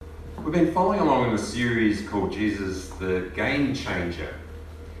We've been following along in a series called Jesus the Game Changer.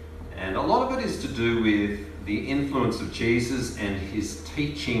 And a lot of it is to do with the influence of Jesus and his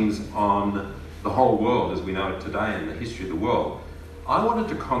teachings on the whole world as we know it today and the history of the world. I wanted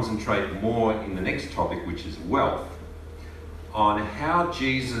to concentrate more in the next topic, which is wealth, on how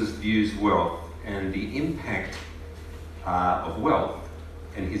Jesus views wealth and the impact of wealth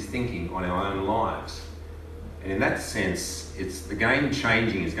and his thinking on our own lives. And in that sense, it's the game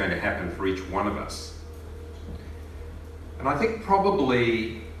changing is going to happen for each one of us. And I think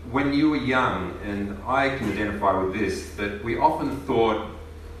probably when you were young, and I can identify with this, that we often thought,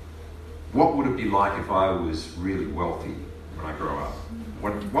 what would it be like if I was really wealthy when I grow up?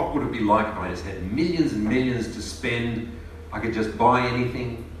 What would it be like if I just had millions and millions to spend? I could just buy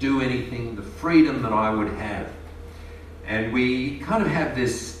anything, do anything, the freedom that I would have. And we kind of have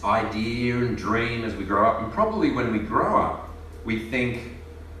this idea and dream as we grow up, and probably when we grow up, we think,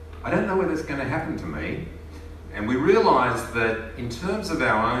 I don't know whether it's going to happen to me. And we realise that in terms of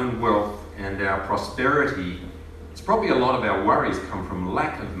our own wealth and our prosperity, it's probably a lot of our worries come from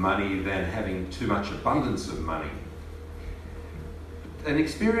lack of money than having too much abundance of money. An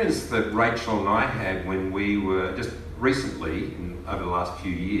experience that Rachel and I had when we were just recently, over the last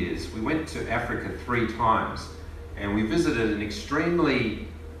few years, we went to Africa 3 times. And we visited an extremely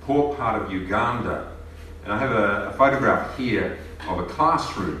poor part of Uganda. And I have a photograph here of a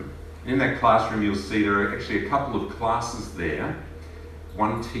classroom. In that classroom you'll see there are actually a couple of classes there,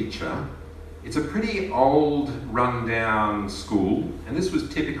 one teacher. It's a pretty old, run-down school, and this was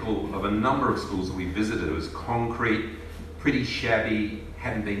typical of a number of schools that we visited. It was concrete, pretty shabby,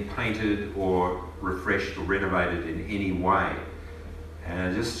 hadn't been painted or refreshed or renovated in any way.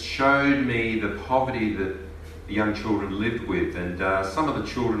 And it just showed me the poverty that the young children lived with, and some of the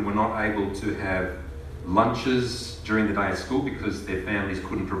children were not able to have lunches during the day at school because their families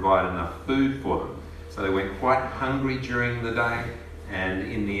couldn't provide enough food for them. So they went quite hungry during the day, and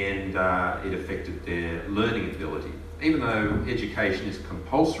in the end it affected their learning ability. Even though education is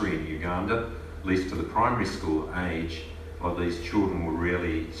compulsory in Uganda, at least to the primary school age, a lot of these children were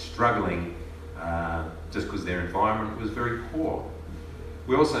really struggling just because their environment was very poor.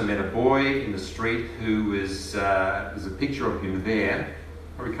 We also met a boy in the street who was, there's a picture of him there.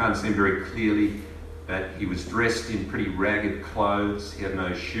 Probably can't see him very clearly, but he was dressed in pretty ragged clothes. He had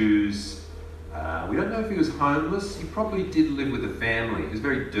no shoes. We don't know if he was homeless. He probably did live with a family. He was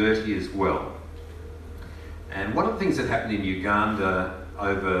very dirty as well. And one of the things that happened in Uganda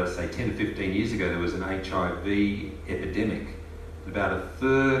over, say, 10 to 15 years ago, there was an HIV epidemic. About a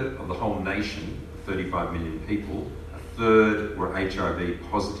third of the whole nation, 35 million people, third were HIV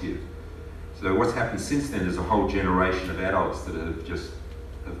positive. So what's happened since then is a whole generation of adults that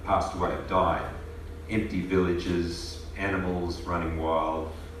have passed away, have died. Empty villages, animals running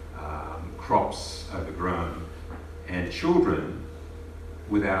wild, crops overgrown, and children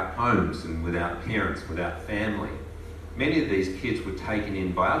without homes and without parents, without family. Many of these kids were taken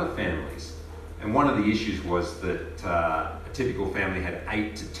in by other families. And one of the issues was that a typical family had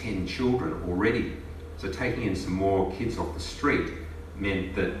 8 to 10 children already. So taking in some more kids off the street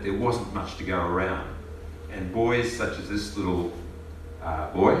meant that there wasn't much to go around. And boys such as this little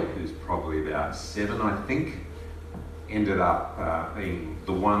boy, who's probably about 7, I think, ended up being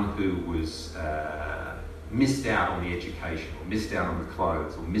the one who was missed out on the education, or missed out on the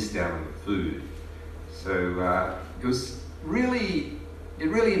clothes, or missed out on the food. So it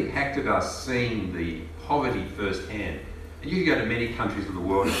really impacted us seeing the poverty firsthand. And you can go to many countries of the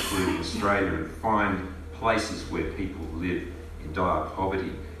world, including Australia, and find places where people live in dire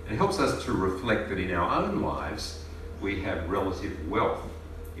poverty. And it helps us to reflect that in our own lives, we have relative wealth.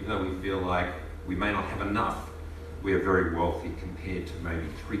 Even though we feel like we may not have enough, we are very wealthy compared to maybe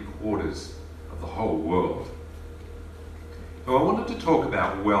 3/4 of the whole world. So I wanted to talk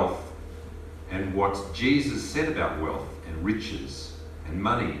about wealth and what Jesus said about wealth and riches and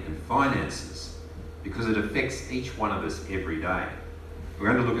money and finances, because it affects each one of us every day.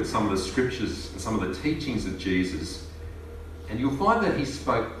 We're going to look at some of the scriptures and some of the teachings of Jesus, and you'll find that he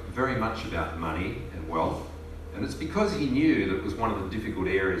spoke very much about money and wealth, and it's because he knew that it was one of the difficult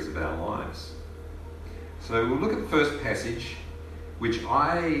areas of our lives. So we'll look at the first passage, which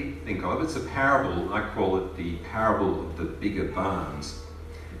I think of. It's a parable. I call it the parable of the bigger barns.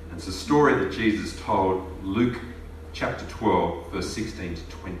 And it's a story that Jesus told, Luke chapter 12, verse 16 to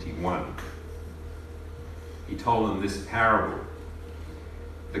 21. He told them this parable.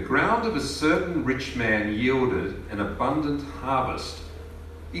 The ground of a certain rich man yielded an abundant harvest.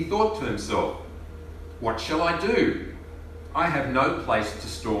 He thought to himself, what shall I do? I have no place to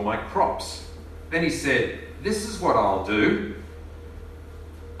store my crops. Then he said, this is what I'll do.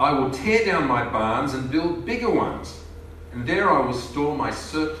 I will tear down my barns and build bigger ones, and there I will store my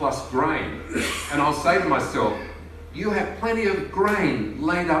surplus grain. And I'll say to myself, you have plenty of grain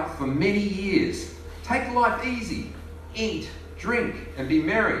laid up for many years. Take life easy, eat, drink, and be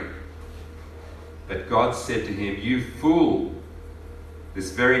merry. But God said to him, you fool, this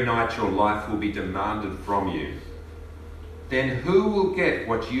very night your life will be demanded from you. Then who will get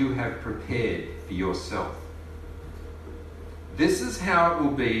what you have prepared for yourself? This is how it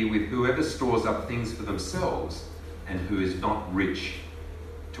will be with whoever stores up things for themselves and who is not rich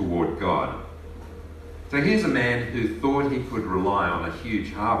toward God. So here's a man who thought he could rely on a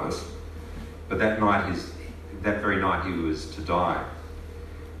huge harvest, but that very night he was to die.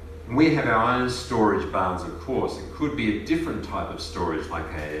 And we have our own storage barns, of course. It could be a different type of storage, like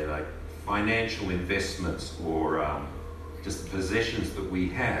financial investments or just possessions that we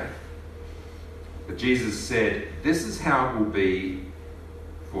have. But Jesus said, this is how it will be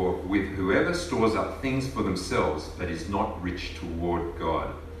with whoever stores up things for themselves but is not rich toward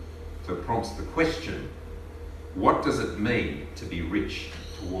God. So it prompts the question, what does it mean to be rich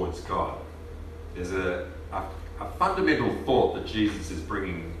towards God? There's a fundamental thought that Jesus is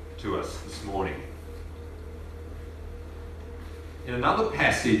bringing to us this morning. In another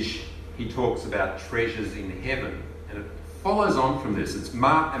passage, he talks about treasures in heaven, and it follows on from this. It's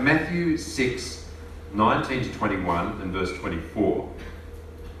Matthew 6, 19 to 21 and verse 24.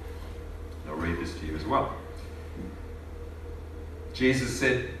 I'll read this to you as well. Jesus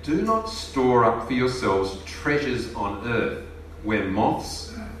said, do not store up for yourselves treasures on earth, where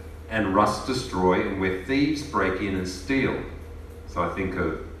moths and rust destroy and where thieves break in and steal. So I think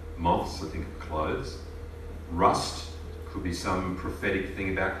of moths, I think of clothes. Rust could be some prophetic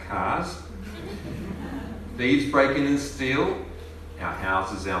thing about cars. Thieves break in and steal our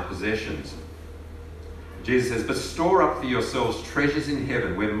houses, our possessions. Jesus says, but store up for yourselves treasures in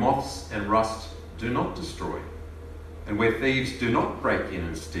heaven where moths and rust do not destroy and where thieves do not break in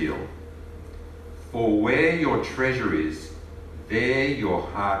and steal. For where your treasure is, there your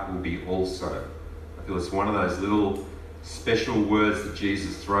heart will be also. I feel it's one of those little special words that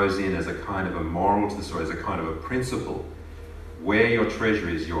Jesus throws in as a kind of a moral to the story, as a kind of a principle. Where your treasure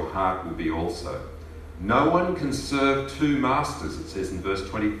is, your heart will be also. No one can serve two masters, it says in verse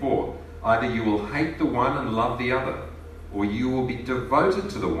 24. Either you will hate the one and love the other, or you will be devoted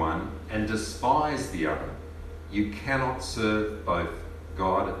to the one and despise the other. You cannot serve both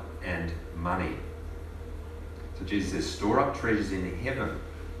God and money. So Jesus says, store up treasures in heaven.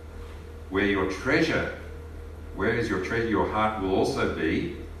 Where is your treasure, your heart will also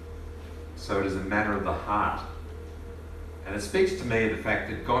be. So it is a matter of the heart. And it speaks to me of the fact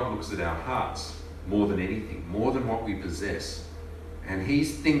that God looks at our hearts more than anything, more than what we possess. And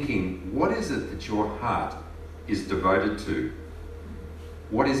he's thinking, what is it that your heart is devoted to?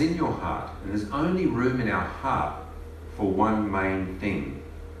 What is in your heart? And there's only room in our heart for one main thing.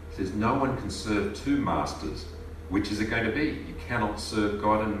 It says no one can serve two masters. Which is it going to be? You cannot serve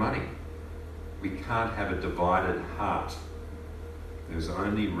God and money. We can't have a divided heart. There's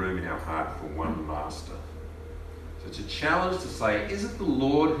only room in our heart for one master. So it's a challenge to say, is it the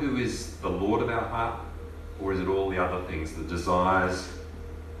Lord who is the Lord of our heart? Or is it all the other things, the desires,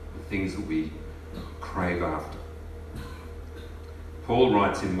 the things that we crave after? Paul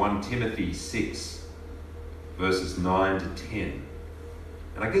writes in 1 Timothy 6, verses 9 to 10.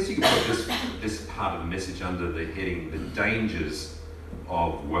 And I guess you can put this part of the message under the heading, the dangers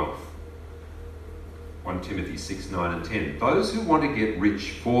of wealth. 1 Timothy 6, 9 and 10. Those who want to get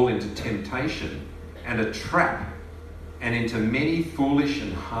rich fall into temptation and a trap and into many foolish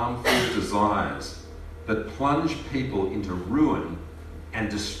and harmful desires that plunge people into ruin and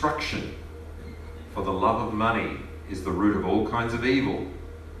destruction. For the love of money is the root of all kinds of evil.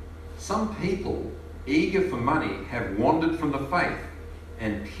 Some people, eager for money, have wandered from the faith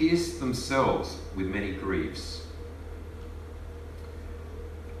and pierced themselves with many griefs.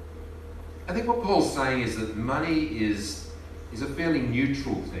 I think what Paul's saying is that money is a fairly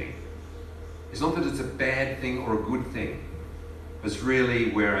neutral thing. It's not that it's a bad thing or a good thing. It's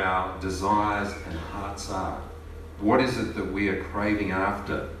really where our desires and hearts are. What is it that we are craving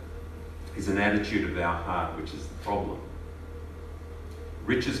after is an attitude of our heart, which is the problem.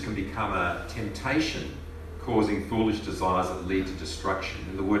 Riches can become a temptation, causing foolish desires that lead to destruction.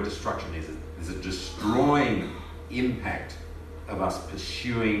 And the word destruction is a destroying impact of us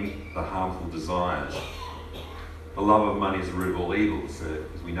pursuing the harmful desires. The love of money is the root of all evil. So,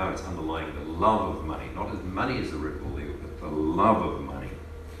 as we know, it's underlying the love of money. Not as money is the root of all evil, but the love of money.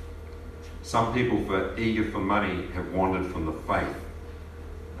 Some people, eager for money, have wandered from the faith.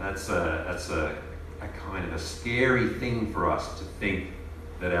 That's a kind of a scary thing for us to think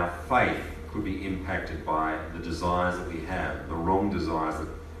that our faith could be impacted by the desires that we have, the wrong desires that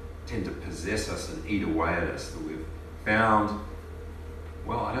tend to possess us and eat away at us, that we've found,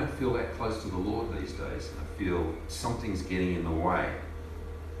 well, I don't feel that close to the Lord these days. I feel something's getting in the way.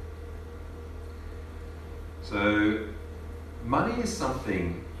 So money is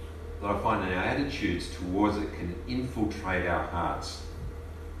something that I find in our attitudes towards it can infiltrate our hearts.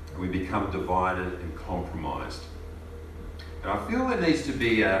 And we become divided and compromised. And I feel there needs to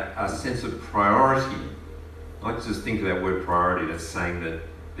be a sense of priority. I like to just think of that word priority. That's saying that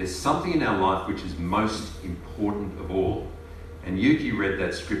there's something in our life which is most important of all. And Yuki read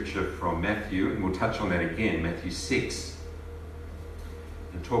that scripture from Matthew, and we'll touch on that again, Matthew 6.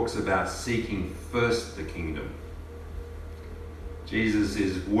 It talks about seeking first the kingdom. Jesus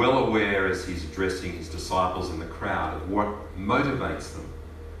is well aware as he's addressing his disciples in the crowd of what motivates them.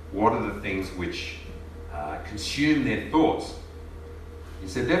 What are the things which consume their thoughts? He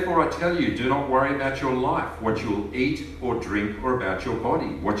said, therefore I tell you, do not worry about your life, what you will eat or drink, or about your body,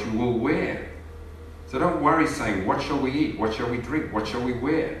 what you will wear. So don't worry saying, what shall we eat? What shall we drink? What shall we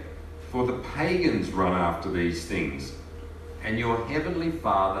wear? For the pagans run after these things, and your heavenly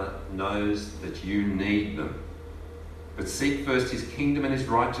Father knows that you need them. But seek first his kingdom and his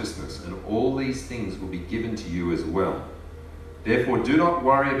righteousness, and all these things will be given to you as well. Therefore do not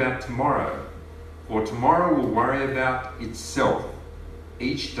worry about tomorrow, for tomorrow will worry about itself.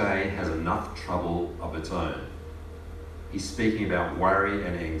 Each day has enough trouble of its own. He's speaking about worry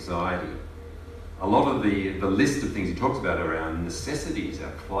and anxiety. A lot of the list of things he talks about are our necessities,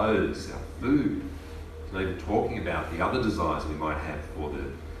 our clothes, our food. He's not even talking about the other desires we might have for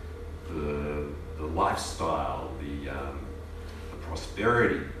the lifestyle, the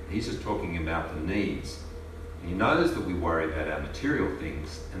prosperity. He's just talking about the needs. And he knows that we worry about our material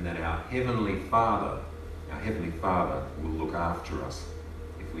things, and that our Heavenly Father will look after us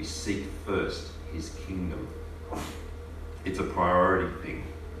if we seek first his kingdom. It's a priority thing.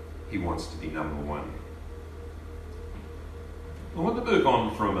 He wants to be number one. I want to move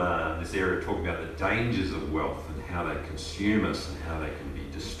on from this area, talking about the dangers of wealth and how they consume us and how they can be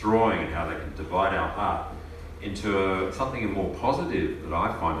destroying and how they can divide our heart, into something more positive that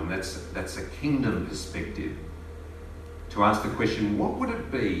I find, and that's a kingdom perspective. To ask the question, what would it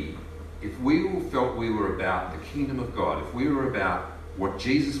be if we all felt we were about the kingdom of God, if we were about what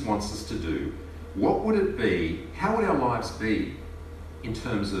Jesus wants us to do? What would it be? How would our lives be in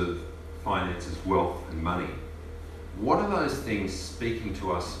terms of finances, wealth and money? What are those things speaking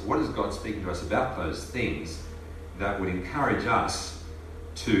to us? What is God speaking to us about those things that would encourage us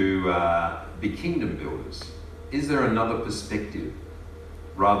to be kingdom builders? Is there another perspective,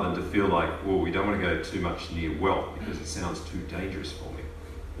 rather than to feel like, well, we don't want to go too much near wealth because it sounds too dangerous for me?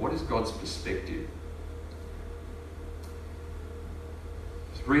 What is God's perspective?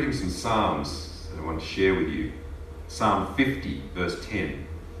 Just reading some Psalms that I want to share with you. Psalm 50, verse 10. It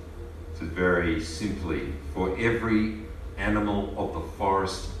says very simply, for every animal of the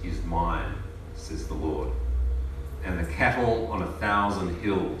forest is mine, says the Lord, and the cattle on 1,000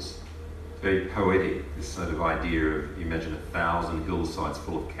 hills. It's very poetic, this sort of idea of, you imagine 1,000 hillsides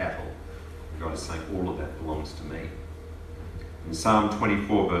full of cattle. God is saying all of that belongs to me. In Psalm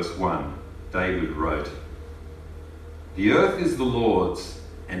 24, verse 1, David wrote, the earth is the Lord's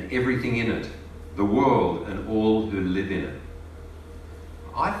and everything in it, the world and all who live in it.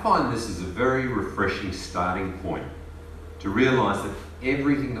 I find this is a very refreshing starting point to realise that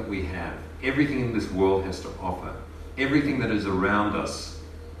everything that we have, everything in this world has to offer, everything that is around us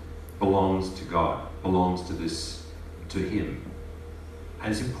belongs to God, belongs to Him.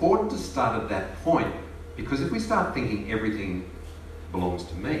 And it's important to start at that point, because if we start thinking everything belongs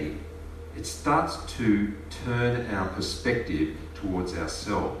to me, it starts to turn our perspective towards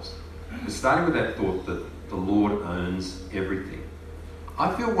ourselves. But starting with that thought that the Lord owns everything.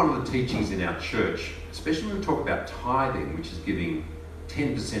 I feel one of the teachings in our church, especially when we talk about tithing, which is giving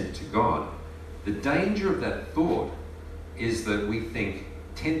 10% to God, the danger of that thought is that we think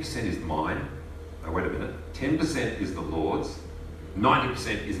 10% is mine. Oh, wait a minute. 10% is the Lord's.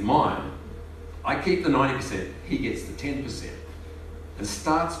 90% is mine. I keep the 90%, He gets the 10%. And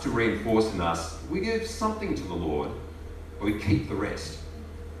starts to reinforce in us, we give something to the Lord, but we keep the rest.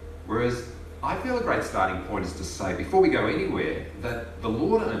 Whereas I feel a great starting point is to say, before we go anywhere, that the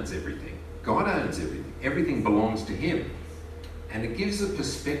Lord owns everything. God owns everything. Everything belongs to Him. And it gives a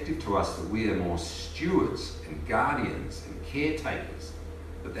perspective to us that we are more stewards and guardians and caretakers.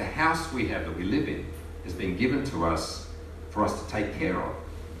 That the house we have that we live in has been given to us for us to take care of.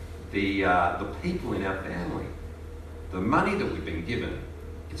 The people in our family, the money that we've been given,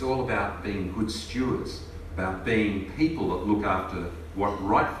 it's all about being good stewards, about being people that look after what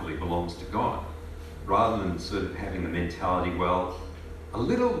rightfully belongs to God, rather than sort of having the mentality, well, a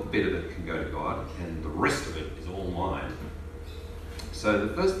little bit of it can go to God and the rest of it is all mine. So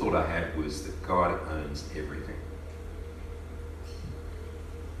the first thought I had was that God owns everything.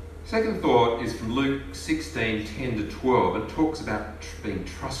 Second thought is from Luke 16:10-12. It talks about being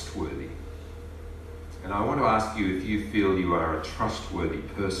trustworthy. And I want to ask you if you feel you are a trustworthy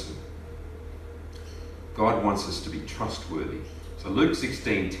person. God wants us to be trustworthy. So Luke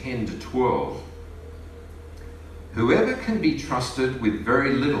 16:10-12. Whoever can be trusted with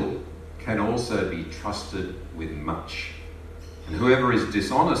very little can also be trusted with much. And whoever is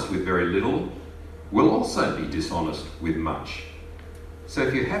dishonest with very little will also be dishonest with much. So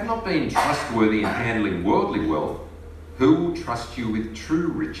if you have not been trustworthy in handling worldly wealth, who will trust you with true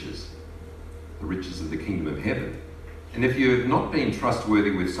riches, the riches of the kingdom of heaven? And if you have not been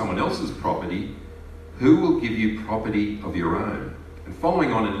trustworthy with someone else's property, who will give you property of your own? And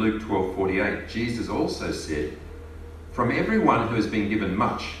following on in Luke 12:48, Jesus also said, from everyone who has been given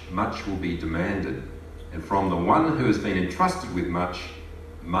much, much will be demanded. And from the one who has been entrusted with much,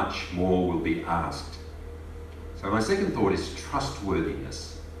 much more will be asked. So my second thought is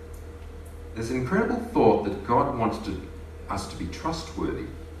trustworthiness. There's an incredible thought that God wants us to be trustworthy,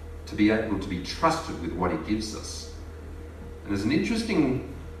 to be able to be trusted with what he gives us. And there's an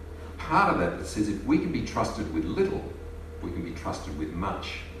interesting part of that that says if we can be trusted with little, we can be trusted with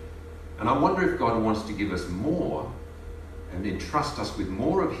much. And I wonder if God wants to give us more and entrust us with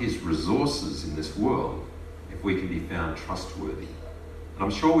more of his resources in this world if we can be found trustworthy. And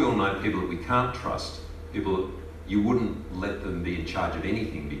I'm sure we all know people that we can't trust, people that you wouldn't let them be in charge of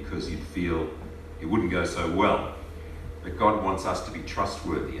anything because you'd feel it wouldn't go so well. But God wants us to be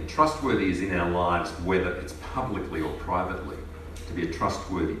trustworthy. And trustworthy is in our lives, whether it's publicly or privately, to be a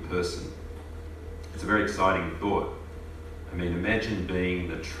trustworthy person. It's a very exciting thought. I mean, imagine being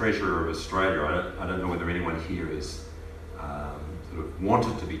the Treasurer of Australia. I don't know whether anyone here is sort of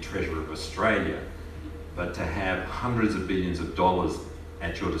wanted to be Treasurer of Australia, but to have hundreds of billions of dollars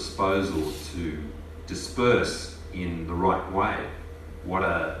at your disposal to disperse in the right way. What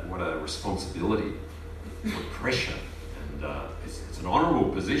a responsibility, what pressure. And it's an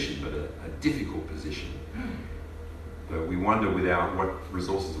honourable position, but a difficult position. But we wonder what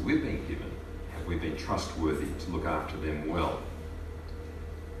resources we've been given. Have we been trustworthy to look after them well?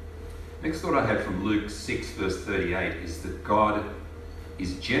 Next thought I had from Luke 6:38 is that God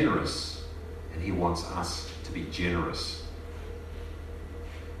is generous and he wants us to be generous.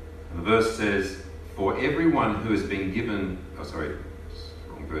 And the verse says, for everyone who has been given,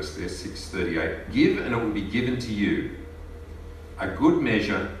 wrong verse there, 6:38, give and it will be given to you. A good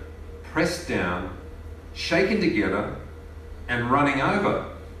measure, pressed down, shaken together, and running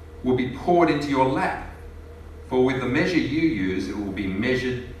over will be poured into your lap. For with the measure you use, it will be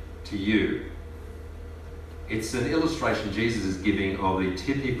measured to you. It's an illustration Jesus is giving of the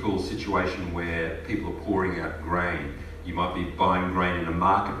typical situation where people are pouring out grain. You might be buying grain in a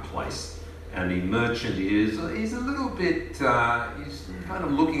marketplace, and the merchant he's a little bit, he's kind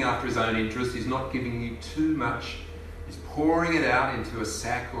of looking after his own interest. He's not giving you too much. He's pouring it out into a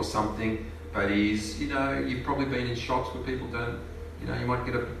sack or something, but you've probably been in shops where people don't, you might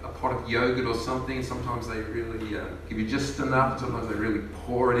get a pot of yogurt or something. Sometimes they really give you just enough. Sometimes they really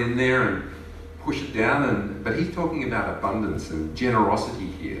pour it in there and push it down. But he's talking about abundance and generosity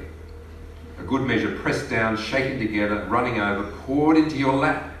here. A good measure, pressed down, shaken together, running over, poured into your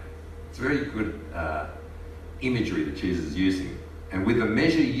lap. It's very good imagery that Jesus is using. And with the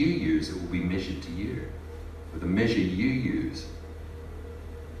measure you use, it will be measured to you. With the measure you use.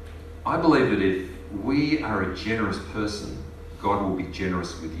 I believe that if we are a generous person, God will be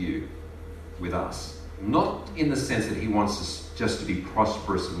generous with you, with us. Not in the sense that he wants us just to be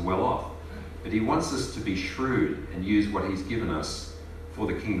prosperous and well off, but he wants us to be shrewd and use what he's given us for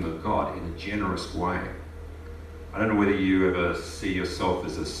the kingdom of God in a generous way. I don't know whether you ever see yourself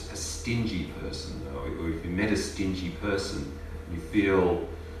as a stingy person, or if you met a stingy person, you feel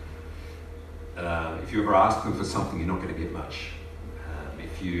if you ever ask them for something, you're not going to get much.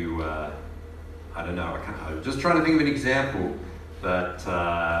 If you, I'm just trying to think of an example,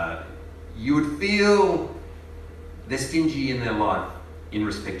 but you would feel they're stingy in their life in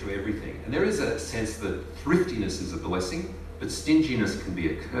respect to everything. And there is a sense that thriftiness is a blessing, but stinginess can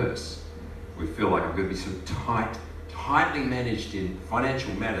be a curse. We feel like I'm going to be sort of tightly managed in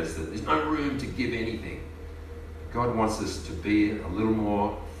financial matters, that there's no room to give anything. God wants us to be a little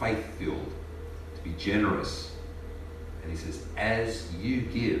more faith-filled, to be generous. And he says, as you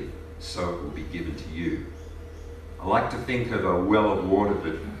give, so it will be given to you. I like to think of a well of water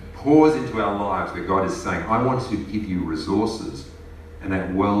that pours into our lives where God is saying, I want to give you resources and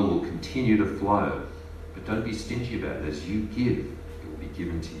that well will continue to flow. But don't be stingy about it. As you give, it will be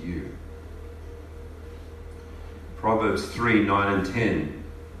given to you. Proverbs 3:9 and 10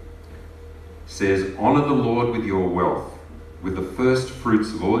 says, "Honour the Lord with your wealth, with the first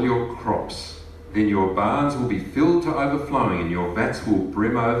fruits of all your crops. Then your barns will be filled to overflowing, and your vats will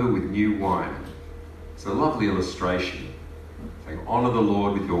brim over with new wine." It's a lovely illustration. Saying, honour the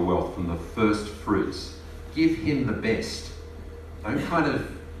Lord with your wealth from the first fruits. Give him the best. Don't kind of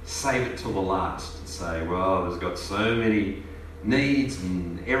save it till the last and say, well, there's got so many needs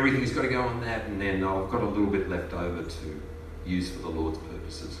and everything's got to go on that, and then I've got a little bit left over to use for the Lord's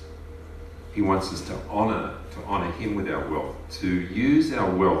purposes. He wants us to honour him with our wealth, to use our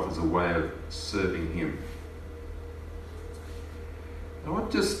wealth as a way of serving him. I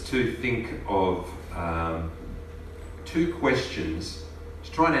want just to think of two questions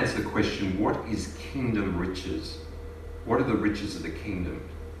to try and answer the question, what is kingdom riches? What are the riches of the kingdom?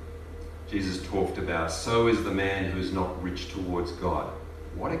 Jesus talked about, so is the man who is not rich towards God.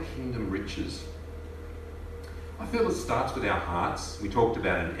 What are kingdom riches? I feel it starts with our hearts. We talked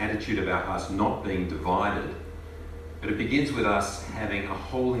about an attitude of our hearts not being divided, but it begins with us having a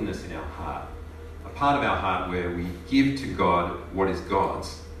holiness in our heart, a part of our heart where we give to God what is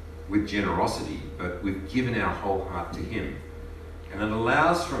God's with generosity, but we've given our whole heart to him. And it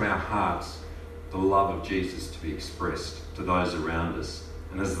allows from our hearts the love of Jesus to be expressed to those around us.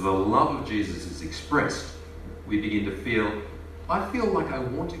 And as the love of Jesus is expressed, we begin to feel, I feel like I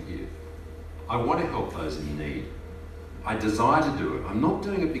want to give. I want to help those in need. I desire to do it. I'm not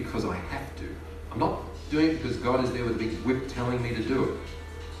doing it because I have to. I'm not doing it because God is there with a big whip telling me to do it.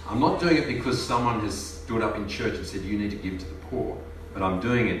 I'm not doing it because someone has stood up in church and said, you need to give to the poor. But I'm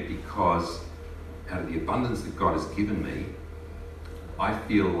doing it because out of the abundance that God has given me, I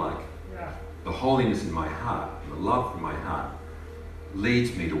feel like the holiness in my heart and the love from my heart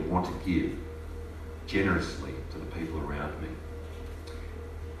leads me to want to give generously to the people around me.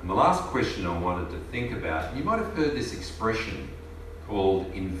 And the last question I wanted to think about, you might have heard this expression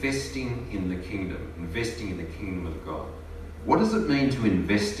called investing in the kingdom, investing in the kingdom of God. What does it mean to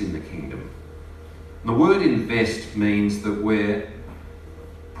invest in the kingdom? And the word invest means that we're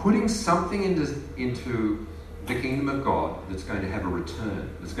putting something into the kingdom of God that's going to have a return,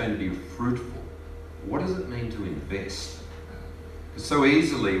 that's going to be fruitful. What does it mean to invest? Because so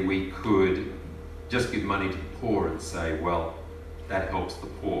easily we could just give money to the poor and say, well, that helps the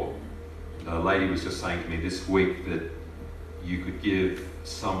poor. A lady was just saying to me this week that you could give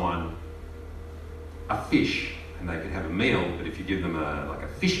someone a fish and they could have a meal, but if you give them like a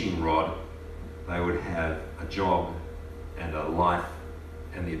fishing rod, they would have a job and a life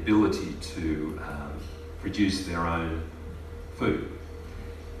and the ability to produce their own food.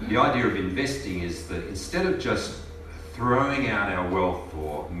 The idea of investing is that instead of just throwing out our wealth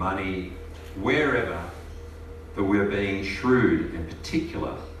or money wherever, that we're being shrewd and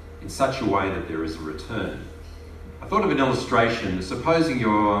particular in such a way that there is a return. I thought of an illustration. Supposing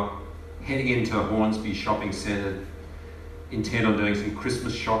you're heading into Hornsby Shopping Centre, intent on doing some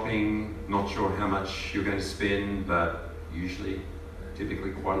Christmas shopping, not sure how much you're going to spend, but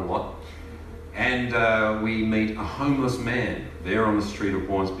typically quite a lot. And we meet a homeless man there on the street of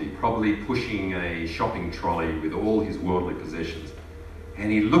Hornsby, probably pushing a shopping trolley with all his worldly possessions.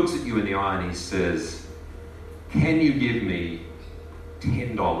 And he looks at you in the eye and he says, can you give me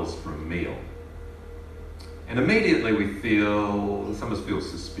 $10 for a meal? And immediately some of us feel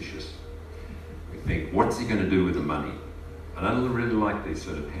suspicious. We think, what's he going to do with the money? I don't really like these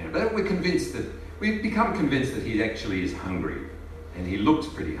sort of hands. But we've become convinced that he actually is hungry. And he looks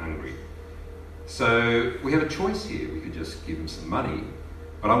pretty hungry. So we have a choice here. We could just give him some money.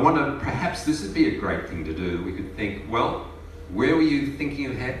 But I wonder, perhaps this would be a great thing to do. We could think, well, where were you thinking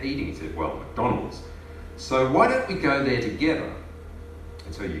of eating? He said, well, McDonald's. So why don't we go there together?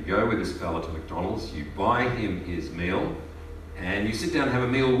 And so you go with this fella to McDonald's, you buy him his meal, and you sit down and have a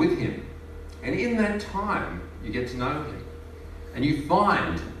meal with him. And in that time, you get to know him. And you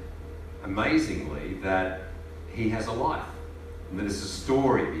find, amazingly, that he has a life. And there's a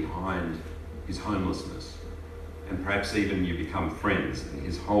story behind his homelessness. And perhaps even you become friends, and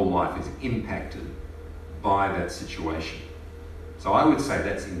his whole life is impacted by that situation. So I would say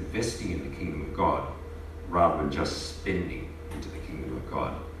that's investing in the kingdom of God, rather than just spending into the kingdom of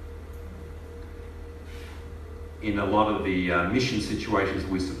God. In a lot of the mission situations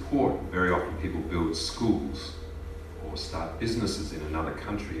we support, very often people build schools or start businesses in another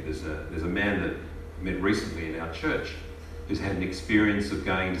country. There's a man that I met recently in our church who's had an experience of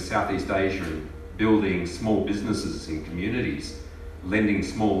going to Southeast Asia and building small businesses in communities, lending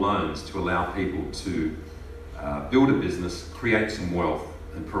small loans to allow people to build a business, create some wealth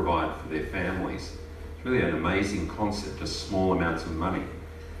and provide for their families. It's really an amazing concept, just small amounts of money.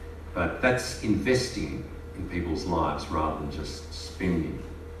 But that's investing in people's lives rather than just spending.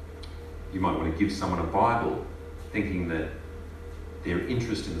 You might want to give someone a Bible thinking that their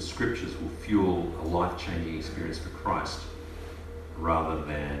interest in the scriptures will fuel a life-changing experience for Christ rather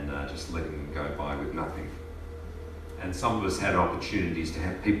than just letting them go by with nothing. And some of us had opportunities to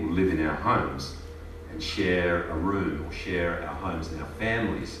have people live in our homes and share a room or share our homes and our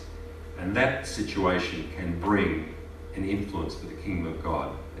families. And that situation can bring an influence for the kingdom of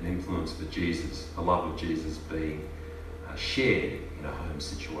God, an influence for Jesus, the love of Jesus being shared in a home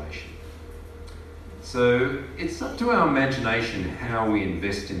situation. So it's up to our imagination how we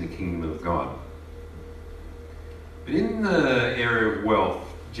invest in the kingdom of God. But in the area of wealth,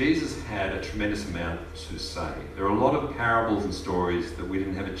 Jesus had a tremendous amount to say. There are a lot of parables and stories that we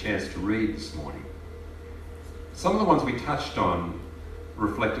didn't have a chance to read this morning. Some of the ones we touched on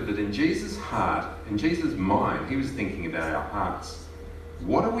reflected that in Jesus' heart, in Jesus' mind, he was thinking about our hearts.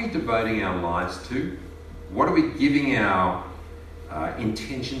 What are we devoting our lives to? What are we giving our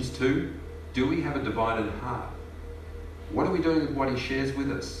intentions to? Do we have a divided heart? What are we doing with what he shares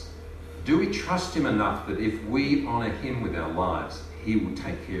with us? Do we trust him enough that if we honour him with our lives, he will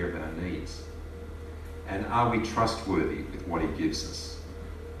take care of our needs? And are we trustworthy with what he gives us?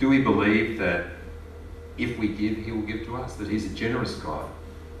 Do we believe that if we give, he will give to us, that he's a generous God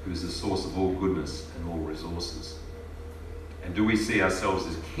who is the source of all goodness and all resources? And do we see ourselves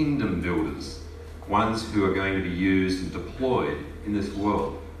as kingdom builders, ones who are going to be used and deployed in this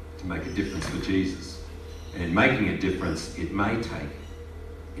world to make a difference for Jesus? And in making a difference, it may take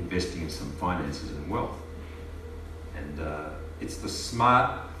investing in some finances and wealth. And it's the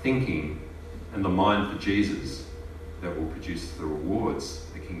smart thinking and the mind for Jesus that will produce the rewards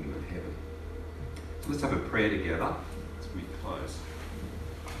for the kingdom of heaven. So let's have a prayer together as we close.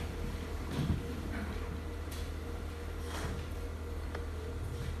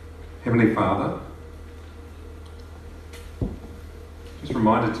 Heavenly Father, just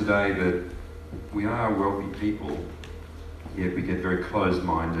reminded today that we are wealthy people, yet we get very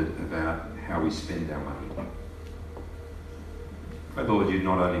closed-minded about how we spend our money. Pray, Lord, you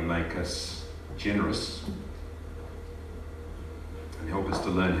not only make us generous and help us to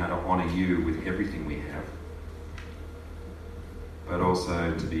learn how to honour you with everything we have, but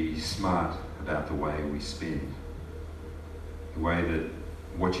also to be smart about the way we spend, the way that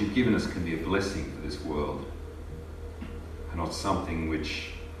what you've given us can be a blessing for this world and not something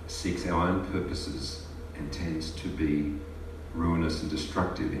which seeks our own purposes and tends to be ruinous and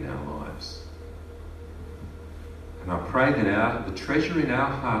destructive in our lives. And I pray that the treasure in our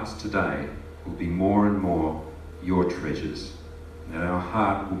hearts today will be more and more your treasures, and that our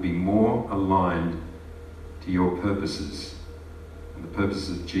heart will be more aligned to your purposes and the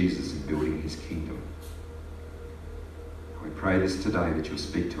purposes of Jesus in building his kingdom. We pray this today, that you'll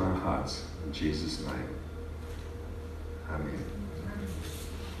speak to our hearts in Jesus' name. Amen.